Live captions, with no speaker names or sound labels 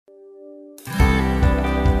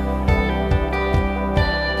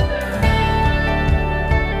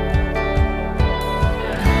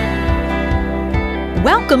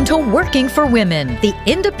Welcome to Working for Women, the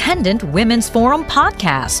Independent Women's Forum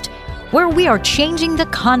podcast, where we are changing the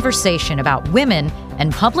conversation about women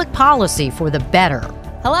and public policy for the better.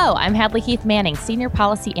 Hello, I'm Hadley Heath Manning, Senior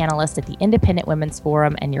Policy Analyst at the Independent Women's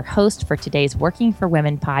Forum and your host for today's Working for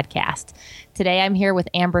Women podcast. Today I'm here with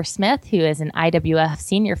Amber Smith, who is an IWF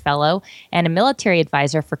Senior Fellow and a military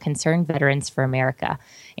advisor for Concerned Veterans for America.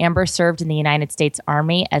 Amber served in the United States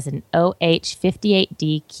Army as an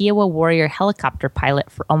OH-58D Kiowa Warrior helicopter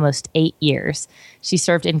pilot for almost 8 years. She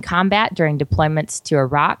served in combat during deployments to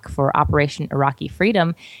Iraq for Operation Iraqi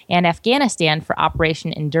Freedom and Afghanistan for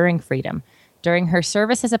Operation Enduring Freedom. During her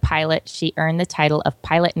service as a pilot, she earned the title of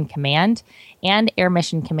Pilot in Command and Air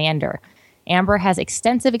Mission Commander. Amber has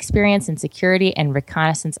extensive experience in security and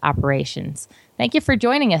reconnaissance operations. Thank you for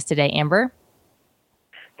joining us today, Amber.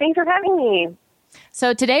 Thanks for having me.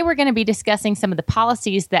 So today we're going to be discussing some of the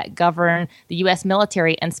policies that govern the U.S.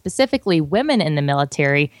 military and specifically women in the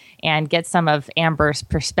military and get some of Amber's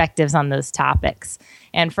perspectives on those topics.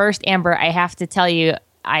 And first, Amber, I have to tell you,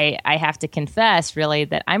 I have to confess, really,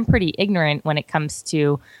 that I'm pretty ignorant when it comes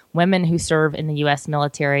to women who serve in the U.S.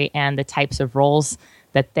 military and the types of roles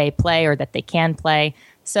that they play or that they can play.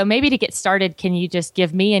 So maybe to get started, can you just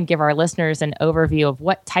give me and give our listeners an overview of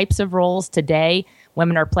what types of roles today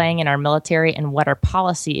women are playing in our military and what our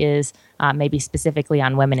policy is, maybe specifically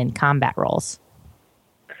on women in combat roles?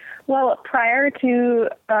 Well, prior to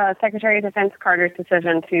Secretary of Defense Carter's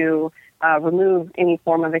decision to remove any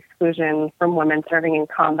form of exclusion from women serving in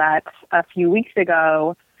combat a few weeks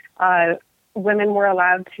ago, women were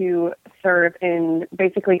allowed to serve in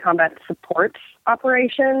basically combat support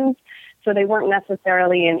operations. So they weren't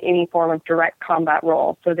necessarily in any form of direct combat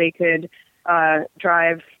role. So they could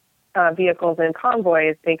drive vehicles and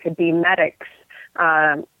convoys. They could be medics.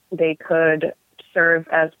 They could serve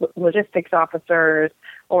as logistics officers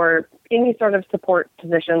or any sort of support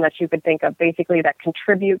position that you could think of, basically that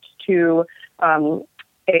contributes to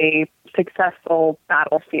a successful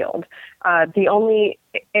battlefield. The only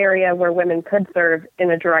area where women could serve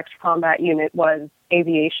in a direct combat unit was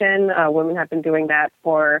aviation. Women have been doing that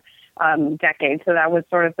for decades. So that was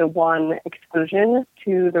sort of the one exclusion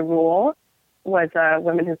to the rule, was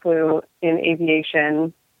women who flew in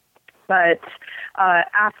aviation. But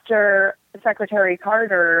after Secretary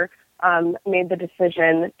Carter made the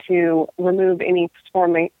decision to remove any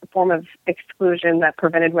form of exclusion that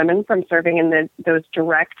prevented women from serving in those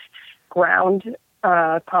direct ground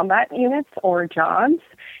combat units or jobs.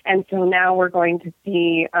 And so now we're going to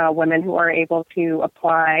see women who are able to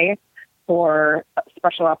apply for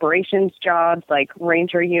special operations jobs like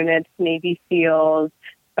Ranger units, Navy SEALs,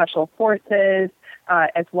 Special Forces,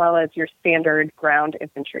 as well as your standard ground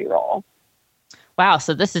infantry role. Wow,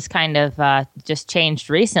 so this is kind of just changed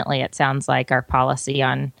recently, it sounds like, our policy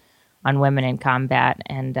on women in combat.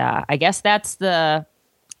 And I guess that's the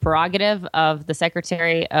prerogative of the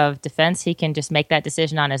Secretary of Defense. He can just make that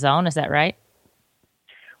decision on his own. Is that right?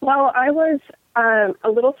 Well, I was a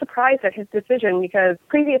little surprised at his decision because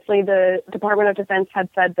previously the Department of Defense had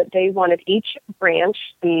said that they wanted each branch,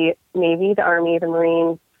 the Navy, the Army, the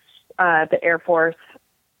Marines, the Air Force,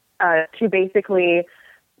 to basically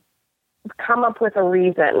come up with a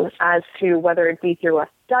reason as to whether it be through a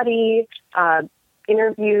study,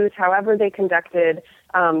 interviews, however they conducted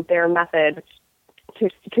their method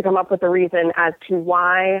to come up with a reason as to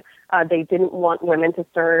why they didn't want women to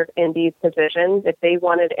serve in these positions. If they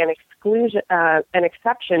wanted an exclusion, an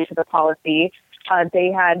exception to the policy,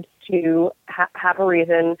 they had to have a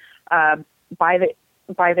reason by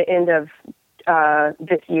the end of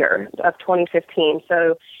this year of 2015.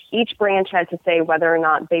 So each branch had to say whether or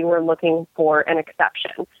not they were looking for an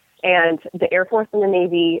exception. And the Air Force and the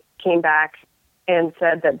Navy came back and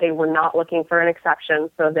said that they were not looking for an exception.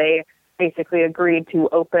 So they basically agreed to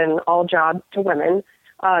open all jobs to women.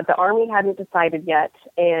 The Army hadn't decided yet,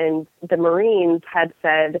 and the Marines had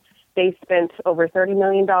said they spent over $30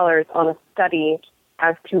 million on a study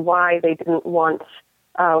as to why they didn't want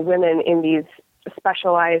women in these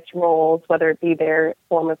specialized roles, whether it be their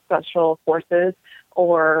form of special forces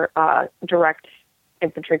or direct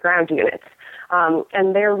infantry ground units.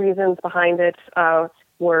 And their reasons behind it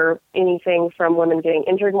were anything from women getting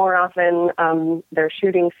injured more often, their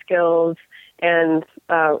shooting skills, and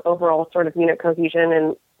overall sort of unit cohesion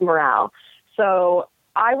and morale. So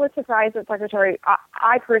I was surprised that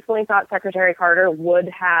I personally thought Secretary Carter would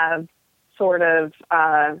have sort of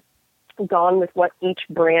gone with what each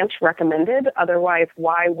branch recommended. Otherwise,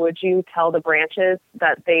 why would you tell the branches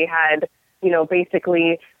that they had,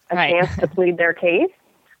 basically a chance to plead their case?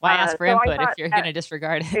 Why ask for input if you're going to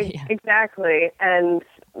disregard it? Yeah. Exactly. And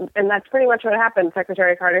that's pretty much what happened.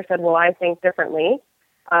 Secretary Carter said, well, I think differently.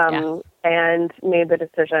 and made the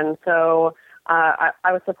decision. So I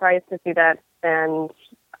was surprised to see that, and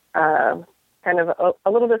kind of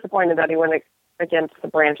a little disappointed that he went against the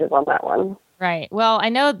branches on that one. Right. Well, I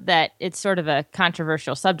know that it's sort of a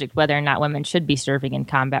controversial subject, whether or not women should be serving in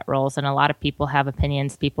combat roles. And a lot of people have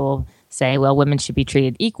opinions. People say, well, women should be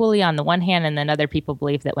treated equally on the one hand, and then other people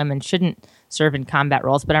believe that women shouldn't serve in combat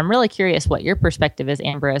roles. But I'm really curious what your perspective is,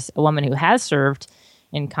 Amber, as a woman who has served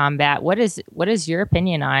in combat. What is your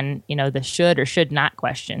opinion on, the should or should not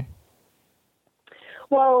question?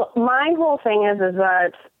 Well, my whole thing is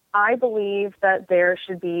that I believe that there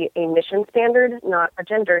should be a mission standard, not a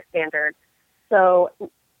gender standard. So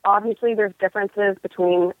obviously there's differences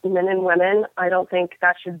between men and women. I don't think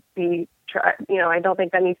that should be, I don't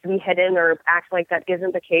think that needs to be hidden or act like that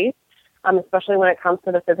isn't the case, especially when it comes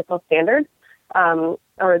to the physical standards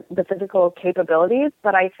or the physical capabilities.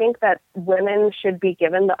 But I think that women should be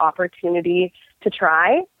given the opportunity to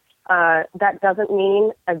try. That doesn't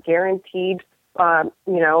mean a guaranteed,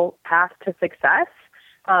 path to success.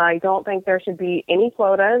 I don't think there should be any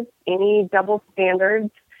quotas, any double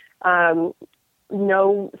standards,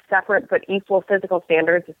 no separate but equal physical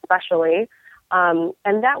standards, especially. And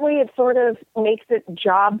that way it sort of makes it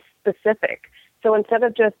job specific. So instead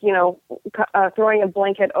of just, throwing a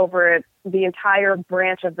blanket over the entire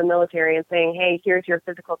branch of the military and saying, hey, here's your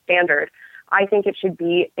physical standard, I think it should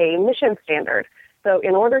be a mission standard. So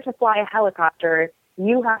in order to fly a helicopter,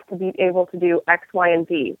 you have to be able to do X, Y, and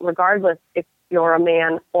Z, regardless if you're a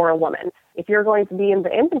man or a woman. If you're going to be in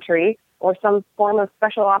the infantry or some form of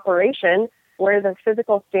special operation where the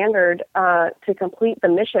physical standard to complete the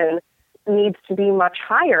mission needs to be much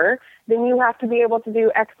higher, then you have to be able to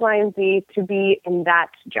do X, Y, and Z to be in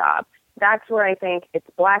that job. That's where I think it's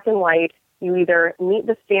black and white. You either meet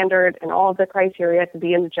the standard and all of the criteria to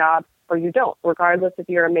be in the job, or you don't, regardless if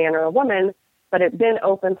you're a man or a woman. But it then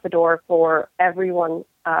opens the door for everyone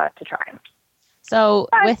to try. So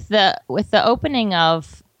with the opening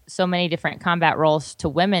of so many different combat roles to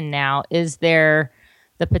women now, is there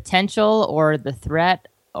the potential or the threat,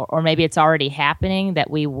 or maybe it's already happening, that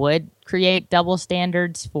we would create double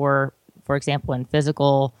standards for example, in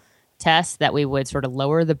physical tests, that we would sort of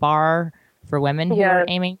lower the bar for women who are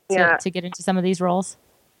aiming to get into some of these roles?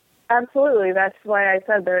 Absolutely. That's why I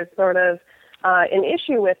said there's sort of an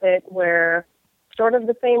issue with it, where sort of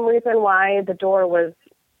the same reason why the door was,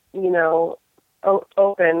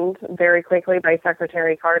 opened very quickly by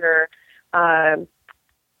Secretary Carter. It's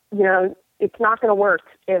not going to work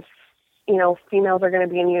if, females are going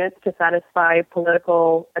to be in units to satisfy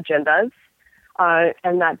political agendas.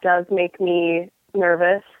 And that does make me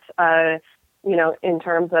nervous, in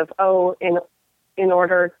terms of, in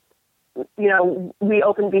order, we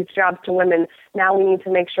opened these jobs to women. Now we need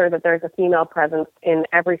to make sure that there's a female presence in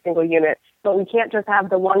every single unit. But we can't just have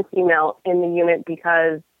the one female in the unit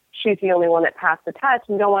because she's the only one that passed the test.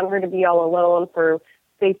 We don't want her to be all alone for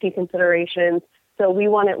safety considerations. So we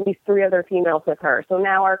want at least 3 other females with her. So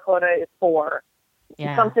now our quota is 4.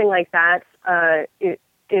 Yeah. Something like that.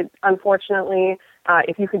 It unfortunately,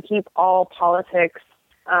 if you could keep all politics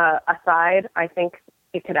aside, I think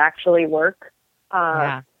it could actually work.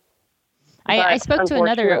 I spoke to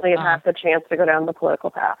another. Unfortunately, it has the chance to go down the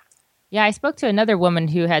political path. Yeah, I spoke to another woman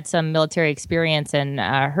who had some military experience, and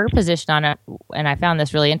her position on it, and I found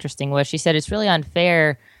this really interesting, was she said it's really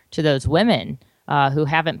unfair to those women who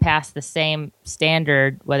haven't passed the same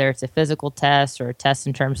standard, whether it's a physical test or a test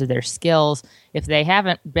in terms of their skills, if they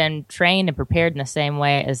haven't been trained and prepared in the same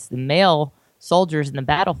way as the male soldiers in the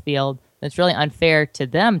battlefield. It's really unfair to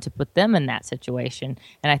them to put them in that situation.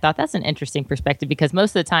 And I thought that's an interesting perspective, because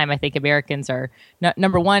most of the time I think Americans are,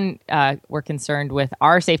 number one, we're concerned with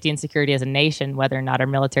our safety and security as a nation, whether or not our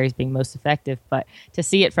military is being most effective. But to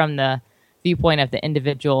see it from the viewpoint of the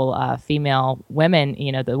individual female women,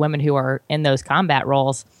 the women who are in those combat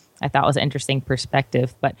roles, I thought was an interesting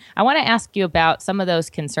perspective. But I want to ask you about some of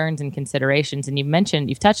those concerns and considerations. And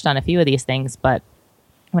you've touched on a few of these things, but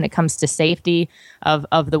when it comes to safety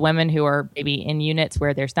of the women who are maybe in units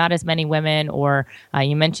where there's not as many women, or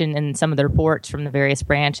you mentioned in some of the reports from the various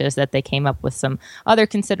branches that they came up with some other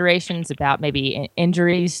considerations about maybe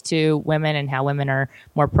injuries to women and how women are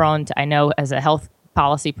more prone to, I know as a health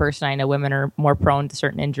policy person, I know women are more prone to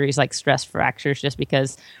certain injuries like stress fractures just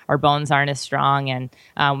because our bones aren't as strong. And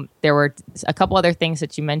there were a couple other things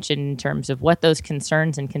that you mentioned in terms of what those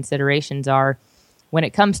concerns and considerations are when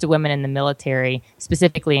it comes to women in the military,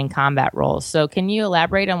 specifically in combat roles. So can you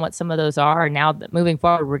elaborate on what some of those are? Now that moving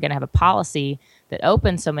forward, we're going to have a policy that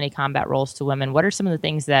opens so many combat roles to women. What are some of the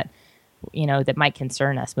things that, that might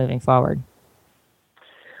concern us moving forward?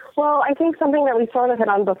 Well, I think something that we sort of hit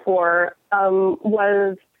on before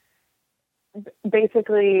was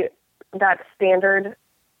basically that standard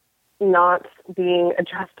not being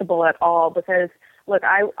adjustable at all. Because, look,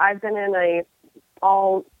 I've been in a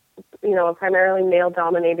primarily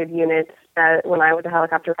male-dominated unit when I was a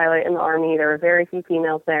helicopter pilot in the Army. There were very few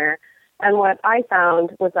females there. And what I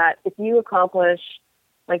found was that if you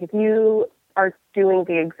are doing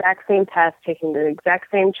the exact same test, taking the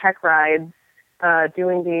exact same check rides,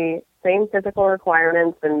 doing the same physical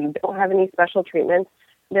requirements, and you don't have any special treatments,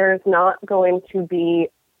 there's not going to be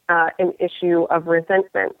an issue of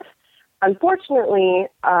resentment. Unfortunately,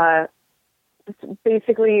 that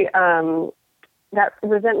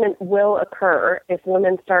resentment will occur if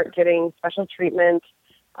women start getting special treatment,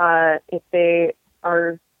 if they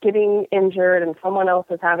are getting injured and someone else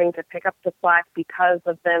is having to pick up the slack because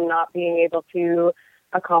of them not being able to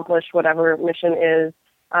accomplish whatever the mission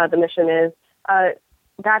is.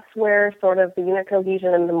 That's where sort of the unit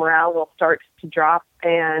cohesion and the morale will start to drop,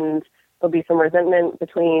 and there'll be some resentment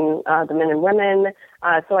between the men and women.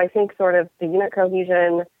 So I think sort of the unit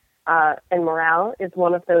cohesion and morale is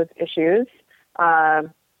one of those issues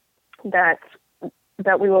that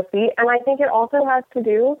we will see. And I think it also has to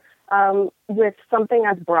do with something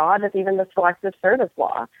as broad as even the selective service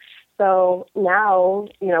law. So now,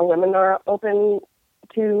 women are open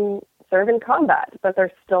to serve in combat, but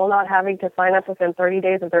they're still not having to sign up within 30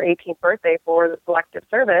 days of their 18th birthday for the selective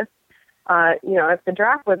service, if the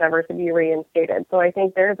draft was ever to be reinstated. So I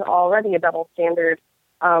think there's already a double standard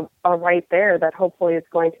right there that hopefully is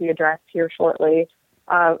going to be addressed here shortly.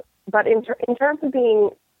 But in terms of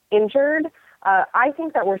being injured, I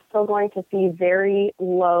think that we're still going to see very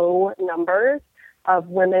low numbers of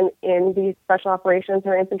women in these special operations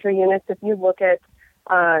or infantry units. If you look at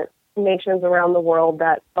nations around the world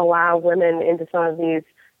that allow women into some of these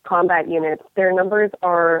combat units, their numbers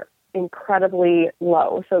are incredibly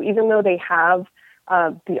low. So even though they have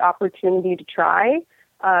the opportunity to try,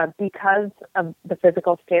 because of the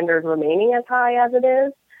physical standard remaining as high as it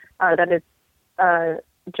is, that it's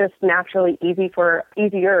just naturally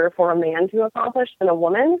easier for a man to accomplish than a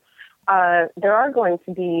woman, there are going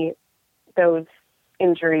to be those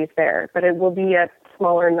injuries there, but it will be at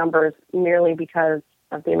smaller numbers merely because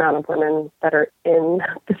of the amount of women that are in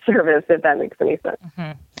the service, if that makes any sense.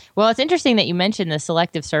 Mm-hmm. Well, it's interesting that you mentioned the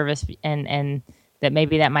selective service and that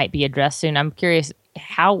maybe that might be addressed soon. I'm curious,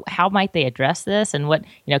 how might they address this, and what,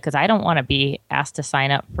 because I don't want to be asked to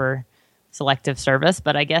sign up for selective service,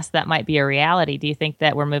 but I guess that might be a reality. Do you think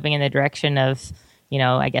that we're moving in the direction of,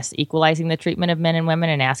 equalizing the treatment of men and women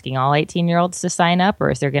and asking all 18-year-olds to sign up, or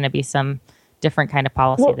is there going to be some different kind of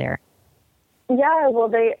policy there? Yeah, well,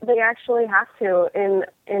 they actually have to. In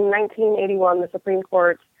 1981, the Supreme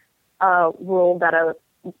Court ruled that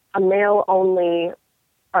a male-only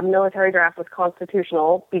military draft was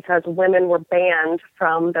constitutional because women were banned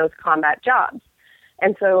from those combat jobs.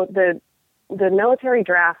 And so the military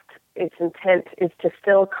draft, its intent is to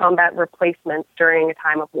still combat replacements during a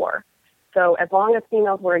time of war. So as long as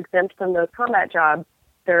females were exempt from those combat jobs,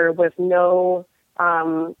 there was no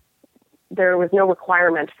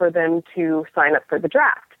requirement for them to sign up for the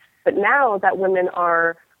draft. But now that women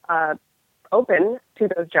are open to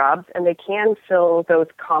those jobs and they can fill those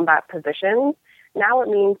combat positions, now it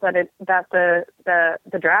means that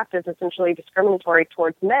the draft is essentially discriminatory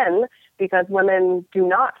towards men because women do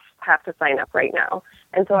not have to sign up right now.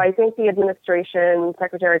 And so I think the administration,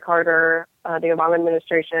 Secretary Carter, the Obama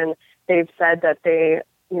administration, they've said that they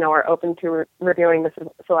are open to reviewing the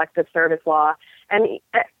selective service law. And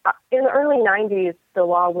in the early 90s, the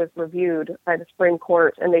law was reviewed by the Supreme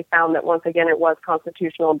Court, and they found that once again it was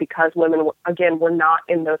constitutional because women, again, were not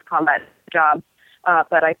in those combat jobs.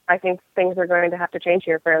 But I think things are going to have to change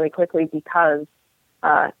here fairly quickly because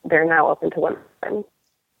they're now open to women.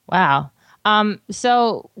 Wow.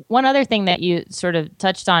 So one other thing that you sort of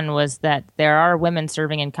touched on was that there are women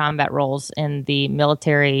serving in combat roles in the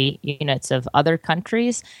military units of other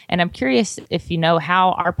countries. And I'm curious if you know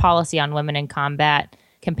how our policy on women in combat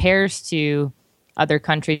compares to other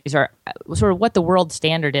countries, or sort of what the world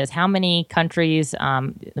standard is. How many countries,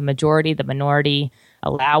 the majority, the minority,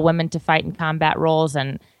 allow women to fight in combat roles?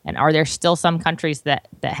 And are there still some countries that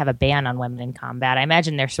have a ban on women in combat? I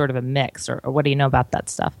imagine there's sort of a mix, or what do you know about that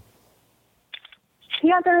stuff?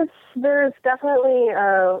 Yeah, there's definitely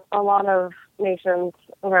a lot of nations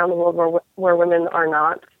around the world where women are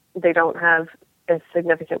not. They don't have a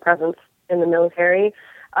significant presence in the military.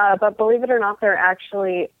 But believe it or not, there are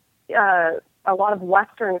actually a lot of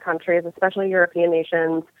Western countries, especially European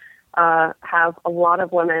nations, have a lot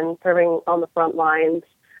of women serving on the front lines.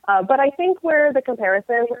 But I think where the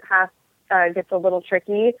comparison has gets a little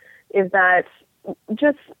tricky is that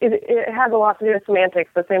just it has a lot to do with semantics,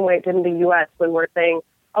 the same way it did in the U.S. when we're saying,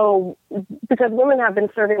 oh, because women have been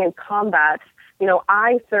serving in combat.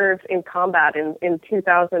 I served in combat in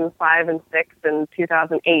 2005 and 6 and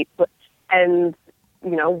 2008, and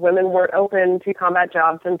women weren't open to combat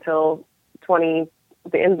jobs until the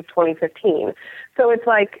end of 2015. So it's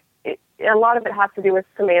like a lot of it has to do with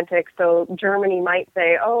semantics. So Germany might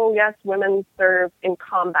say, oh, yes, women serve in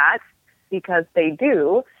combat because they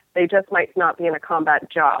do. They just might not be in a combat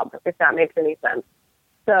job, if that makes any sense.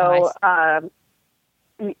 So,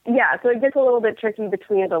 so it gets a little bit tricky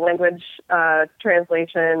between the language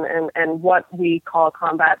translation and what we call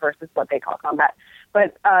combat versus what they call combat.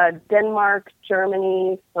 But Denmark,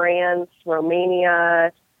 Germany, France,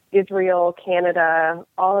 Romania, Israel, Canada,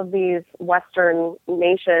 all of these Western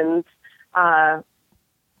nations have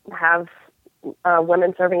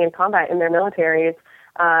women serving in combat in their militaries.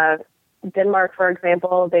 Denmark, for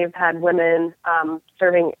example, they've had women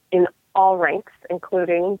serving in all ranks,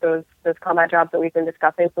 including those combat jobs that we've been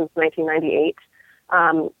discussing since 1998.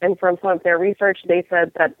 And from some of their research, they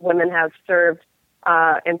said that women have served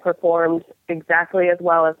and performed exactly as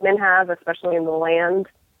well as men have, especially in the land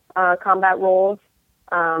combat roles.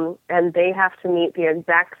 And they have to meet the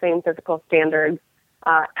exact same physical standards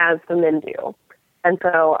as the men do. And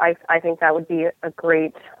so I think that would be a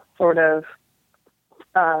great sort of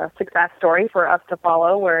success story for us to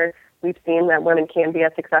follow, where we've seen that women can be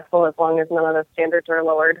as successful as long as none of the standards are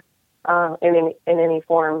lowered in any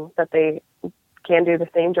form, that they can do the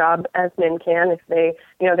same job as men can. If they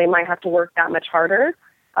might have to work that much harder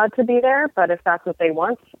to be there, but if that's what they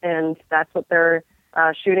want and that's what they're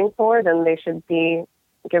shooting for, then they should be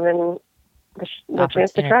given the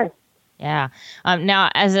chance to try. Yeah. Now,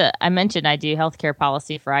 as I mentioned, I do healthcare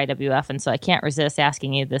policy for IWF, and so I can't resist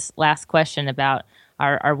asking you this last question about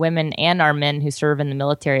our women and our men who serve in the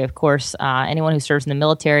military. Of course, anyone who serves in the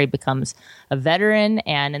military becomes a veteran,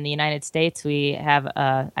 and in the United States, we have,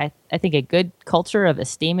 I think, a good culture of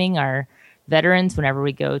esteeming our veterans. Whenever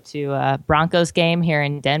we go to a Broncos game here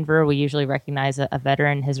in Denver, we usually recognize a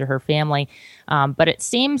veteran, his or her family. But it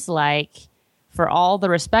seems like, for all the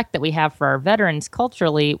respect that we have for our veterans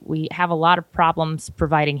culturally, we have a lot of problems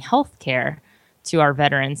providing health care to our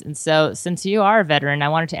veterans. And so, since you are a veteran, I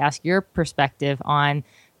wanted to ask your perspective on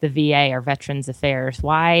the VA, or Veterans Affairs.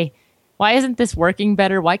 Why isn't this working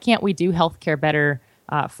better? Why can't we do health care better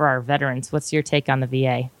for our veterans? What's your take on the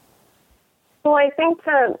VA? Well, I think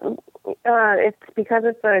that it's because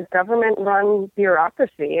it's a government-run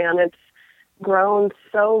bureaucracy, and it's grown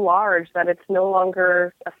so large that it's no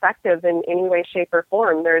longer effective in any way, shape, or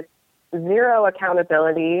form. There's zero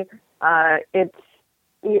accountability. I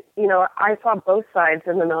saw both sides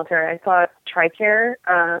in the military. I saw TRICARE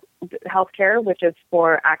healthcare, which is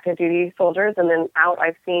for active duty soldiers, and then out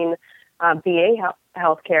I've seen VA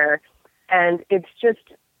healthcare, and it's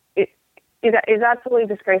just it is absolutely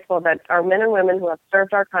disgraceful that our men and women who have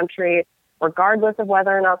served our country, regardless of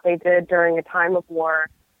whether or not they did during a time of war,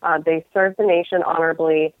 they served the nation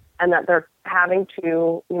honorably, and that they're having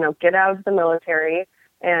to get out of the military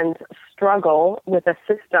and struggle with a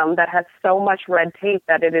system that has so much red tape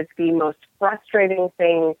that it is the most frustrating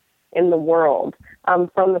thing in the world. From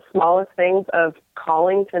the smallest things of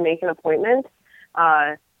calling to make an appointment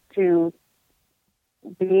to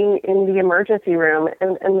being in the emergency room.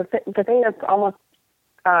 And the thing that's almost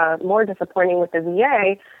more disappointing with the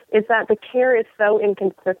VA is that the care is so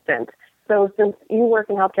inconsistent. So since you work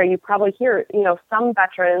in healthcare, you probably hear, some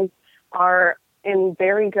veterans are in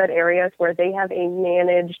very good areas where they have a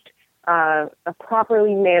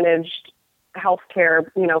properly managed healthcare,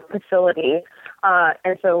 facility.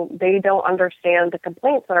 And so they don't understand the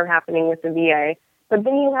complaints that are happening with the VA. But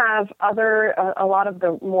then you have a lot of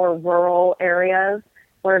the more rural areas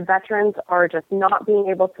where veterans are just not being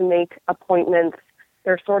able to make appointments.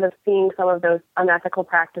 They're sort of seeing some of those unethical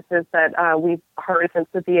practices that we've heard since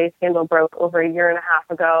the VA scandal broke over a year and a half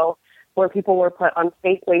ago, where people were put on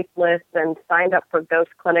fake wait lists and signed up for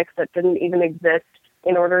ghost clinics that didn't even exist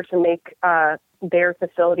in order to make their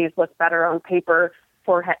facilities look better on paper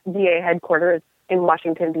for VA headquarters in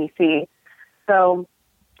Washington, D.C. So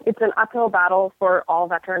it's an uphill battle for all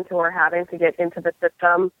veterans who are having to get into the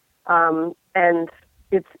system. And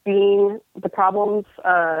the problems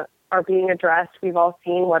are being addressed. We've all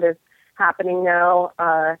seen what is happening now.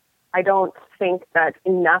 I don't think that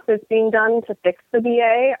enough is being done to fix the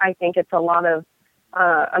VA. I think it's a lot of,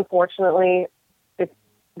 unfortunately,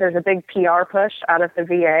 there's a big PR push out of the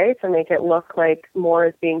VA to make it look like more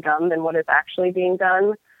is being done than what is actually being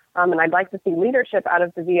done. And I'd like to see leadership out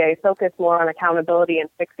of the VA focus more on accountability and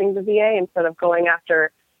fixing the VA instead of going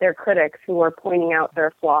after their critics who are pointing out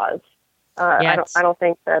their flaws. Yes. I don't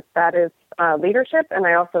think that is leadership, and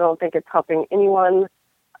I also don't think it's helping anyone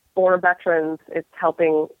or veterans. It's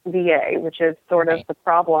helping VA, which is sort of the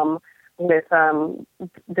problem with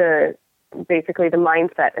basically the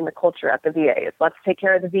mindset and the culture at the VA. Is let's take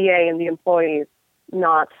care of the VA and the employees,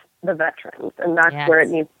 not the veterans. And that's where it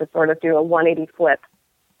needs to sort of do a 180 flip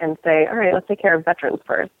and say, all right, let's take care of veterans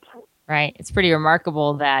first. Right. It's pretty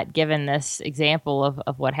remarkable that given this example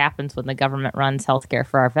of what happens when the government runs healthcare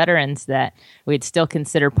for our veterans, that we'd still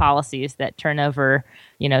consider policies that turn over,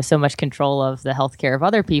 so much control of the healthcare of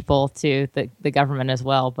other people to the government as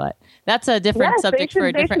well. But that's a different subject for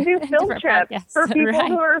a different They should do field trips for people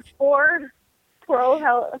who are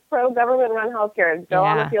pro-government run healthcare. Go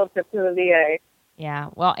on a field trip to the VA. Yeah.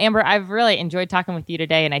 Well, Amber, I've really enjoyed talking with you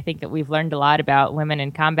today, and I think that we've learned a lot about women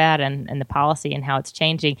in combat and the policy and how it's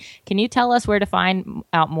changing. Can you tell us where to find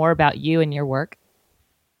out more about you and your work?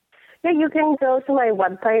 Yeah, you can go to my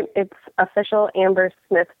website. It's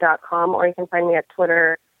officialambersmith.com, or you can find me at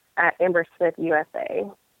Twitter at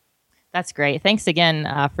AmberSmithUSA. That's great. Thanks again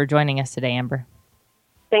for joining us today, Amber.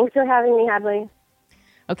 Thanks for having me, Hadley.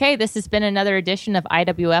 Okay, this has been another edition of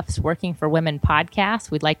IWF's Working for Women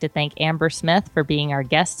podcast. We'd like to thank Amber Smith for being our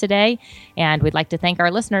guest today, and we'd like to thank our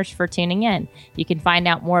listeners for tuning in. You can find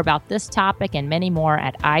out more about this topic and many more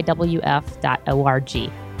at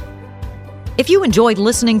IWF.org. If you enjoyed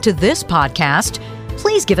listening to this podcast,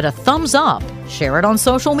 please give it a thumbs up, share it on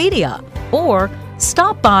social media, or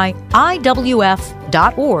stop by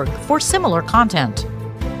IWF.org for similar content.